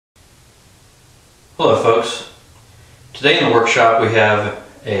Hello folks. Today in the workshop we have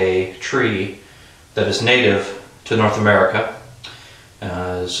a tree that is native to North America.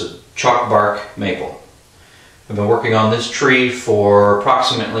 It's a chalk bark maple. I've been working on this tree for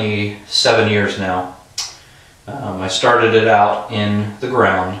approximately 7 years now. I started it out in the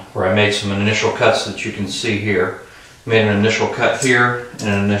ground where I made some initial cuts that you can see here. Made an initial cut here and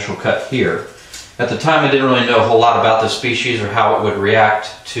an initial cut here. At the time I didn't really know a whole lot about this species or how it would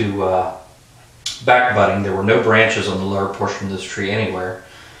react to back budding. There were no branches on the lower portion of this tree anywhere.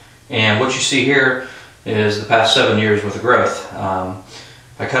 And what you see here is the past 7 years worth of growth.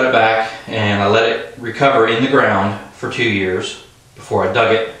 I cut it back and I let it recover in the ground for 2 years before I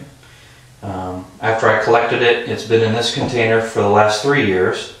dug it. After I collected it, it's been in this container for the last 3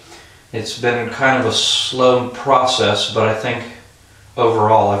 years. It's been kind of a slow process, but I think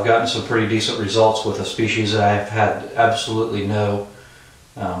overall I've gotten some pretty decent results with a species that I've had absolutely no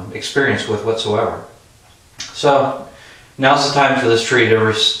experience with whatsoever. So now's the time for this tree to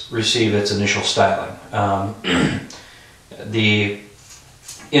receive its initial styling. The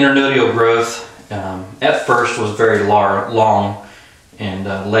internodial growth at first was very long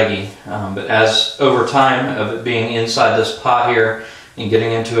and leggy, but as over time of it being inside this pot here and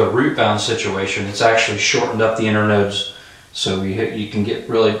getting into a root bound situation, it's actually shortened up the internodes so you can get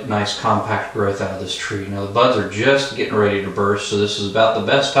really nice compact growth out of this tree. Now the buds are just getting ready to burst, so this is about the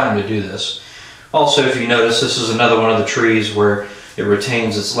best time to do this. Also, if you notice, this is another one of the trees where it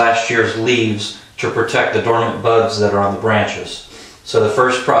retains its last year's leaves to protect the dormant buds that are on the branches. So the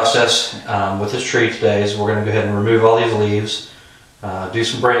first process with this tree today is we're going to go ahead and remove all these leaves, do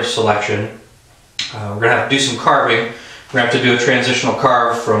some branch selection. We're going to have to do some carving. We're going to have to do a transitional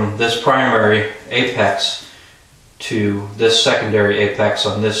carve from this primary apex to this secondary apex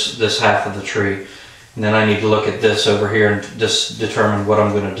on this half of the tree. And then I need to look at this over here and just determine what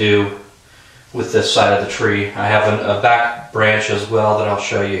I'm going to do with this side of the tree. I have a back branch as well that I'll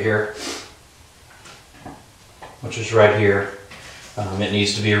show you here, which is right here. It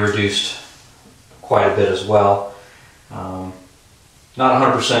needs to be reduced quite a bit as well. Not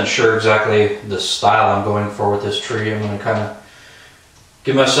 100% sure exactly the style I'm going for with this tree. I'm going to kind of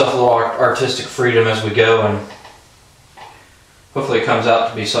give myself a little artistic freedom as we go, and hopefully it comes out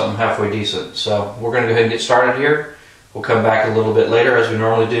to be something halfway decent. So we're going to go ahead and get started here. We'll come back a little bit later as we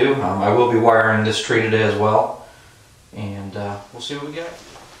normally do. I will be wiring this tree today as well, and we'll see what we get.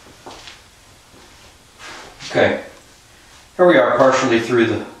 Okay, here we are partially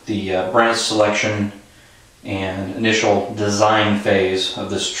through the branch selection and initial design phase of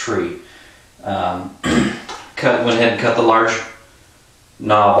this tree. Went ahead and cut the large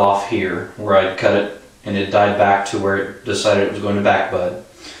knob off here where I'd cut it and it died back to where it decided it was going to back bud.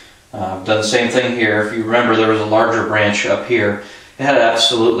 Done the same thing here. If you remember, there was a larger branch up here. It had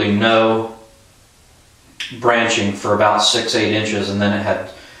absolutely no branching for about 6-8 inches, and then it had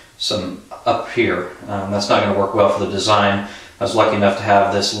some up here. That's not going to work well for the design. I was lucky enough to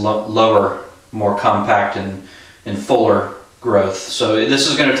have this lower, more compact and fuller growth. So this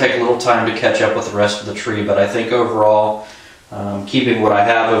is going to take a little time to catch up with the rest of the tree, but I think overall keeping what I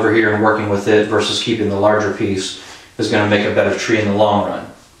have over here and working with it versus keeping the larger piece is going to make a better tree in the long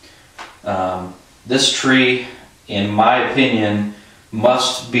run. This tree, in my opinion,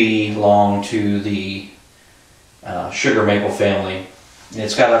 must belong to the sugar maple family.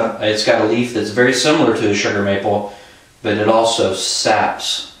 It's got a leaf that's very similar to the sugar maple, but it also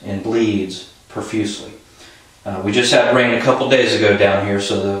saps and bleeds profusely. We just had rain a couple days ago down here,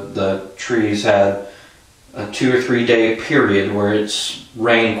 so the trees had a 2 or 3 day period where it's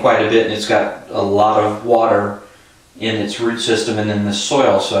rained quite a bit and it's got a lot of water in its root system and in the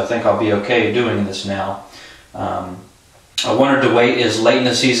soil, so I think I'll be okay doing this now. I wanted to wait as late in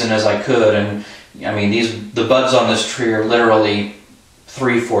the season as I could, and I mean the buds on this tree are literally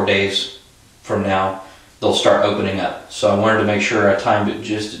 3-4 days from now they'll start opening up. So I wanted to make sure I timed it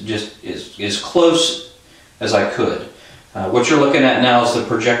just as close as I could. What you're looking at now is the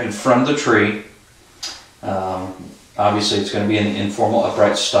projected front of the tree. Obviously it's going to be in the informal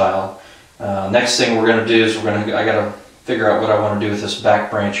upright style. Next thing we're going to do is I got to figure out what I want to do with this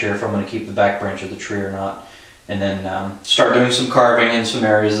back branch here, if I'm going to keep the back branch of the tree or not, and then start doing some carving in some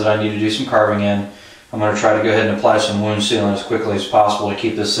areas that I need to do some carving in. I'm going to try to go ahead and apply some wound sealant as quickly as possible to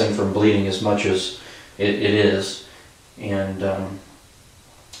keep this thing from bleeding as much as it is, and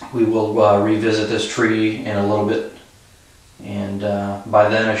we will revisit this tree in a little bit, and by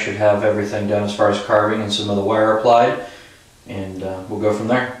then I should have everything done as far as carving and some of the wire applied, and we'll go from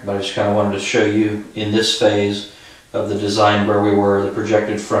there. But I just kind of wanted to show you in this phase of the design where we were, the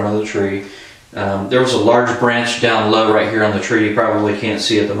projected front of the tree, There was a large branch down low right here on the tree. You probably can't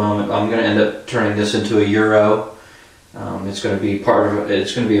see at the moment. I'm going to end up turning this into a euro. It's going to be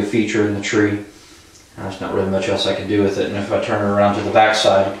it's going to be a feature in the tree. There's not really much else I can do with it. And if I turn it around to the back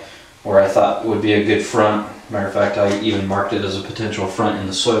side, where I thought would be a good front, matter of fact, I even marked it as a potential front in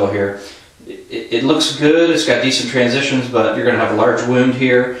the soil here. It looks good, it's got decent transitions, but you're going to have a large wound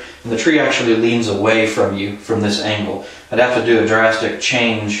here, and the tree actually leans away from you from this angle. I'd have to do a drastic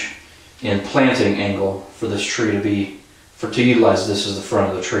change in planting angle for this tree to utilize this as the front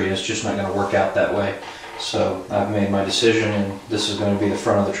of the tree. It's just not going to work out that way. So I've made my decision, and this is going to be the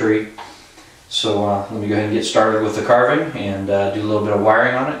front of the tree. So let me go ahead and get started with the carving and do a little bit of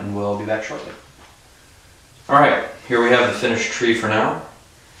wiring on it, and we'll be back shortly. Alright, here we have the finished tree for now.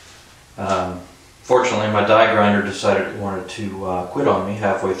 Fortunately, my die grinder decided it wanted to quit on me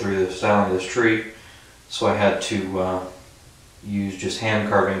halfway through the styling of this tree, so I had to use just hand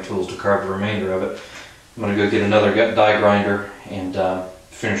carving tools to carve the remainder of it. I'm going to go get another die grinder and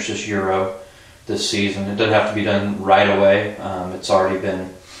finish this euro this season. It doesn't have to be done right away. It's already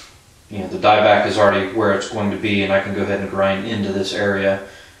been, the die back is already where it's going to be, and I can go ahead and grind into this area.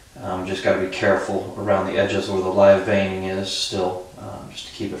 Just got to be careful around the edges where the live veining is still, just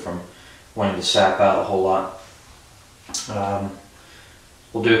to keep it from wanting to sap out a whole lot.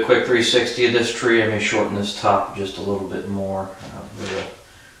 We'll do a quick 360 of this tree. I may shorten this top just a little bit more. There's a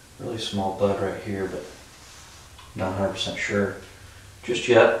really small bud right here, but not 100% sure just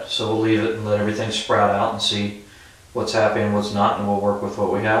yet. So we'll leave it and let everything sprout out and see what's happy and what's not, and we'll work with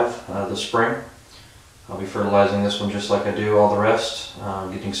what we have this spring. I'll be fertilizing this one just like I do all the rest,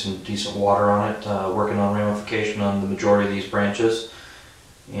 getting some decent water on it, working on ramification on the majority of these branches,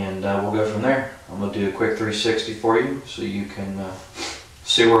 and we'll go from there. I'm going to do a quick 360 for you so you can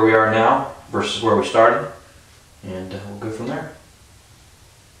see where we are now versus where we started, and we'll go from there.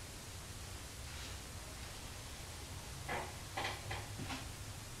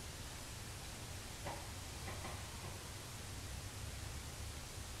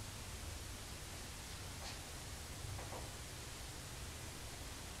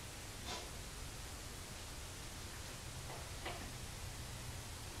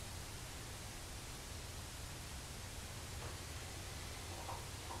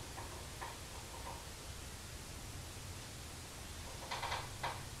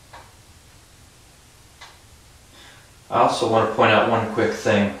 I also want to point out one quick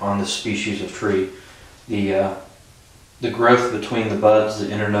thing on this species of tree. The growth between the buds, the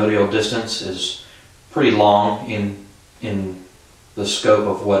internodial distance, is pretty long in the scope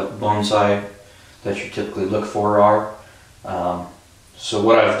of what bonsai that you typically look for are. So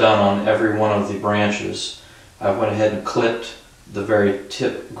what I've done on every one of the branches, I went ahead and clipped the very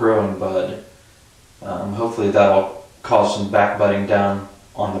tip growing bud. Hopefully that'll cause some back budding down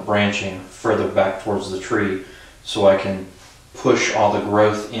on the branching further back towards the tree, so I can push all the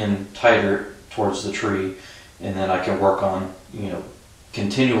growth in tighter towards the tree, and then I can work on,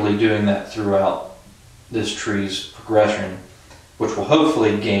 continually doing that throughout this tree's progression, which will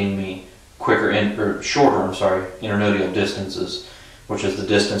hopefully gain me shorter internodial distances, which is the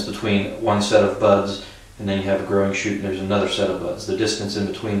distance between one set of buds, and then you have a growing shoot and there's another set of buds. The distance in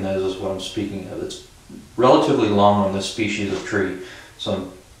between those is what I'm speaking of. It's relatively long on this species of tree, so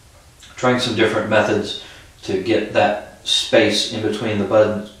I'm trying some different methods to get that space in between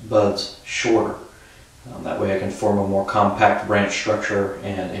the buds shorter. That way I can form a more compact branch structure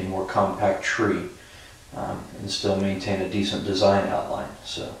and a more compact tree, and still maintain a decent design outline.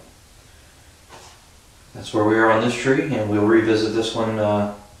 So that's where we are on this tree, and we'll revisit this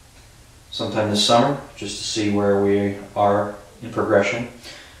one sometime this summer just to see where we are in progression.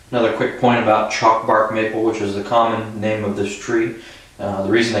 Another quick point about chalk bark maple, which is the common name of this tree. The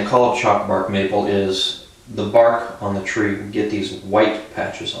reason they call it chalk bark maple is the bark on the tree will get these white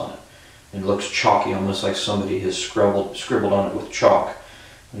patches on it. It looks chalky, almost like somebody has scribbled on it with chalk.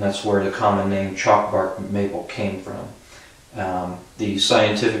 And that's where the common name chalk bark maple came from. The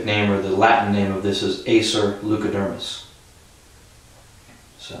scientific name, or the Latin name of this, is Acer leucodermis.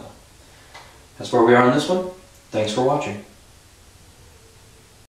 So that's where we are on this one. Thanks for watching.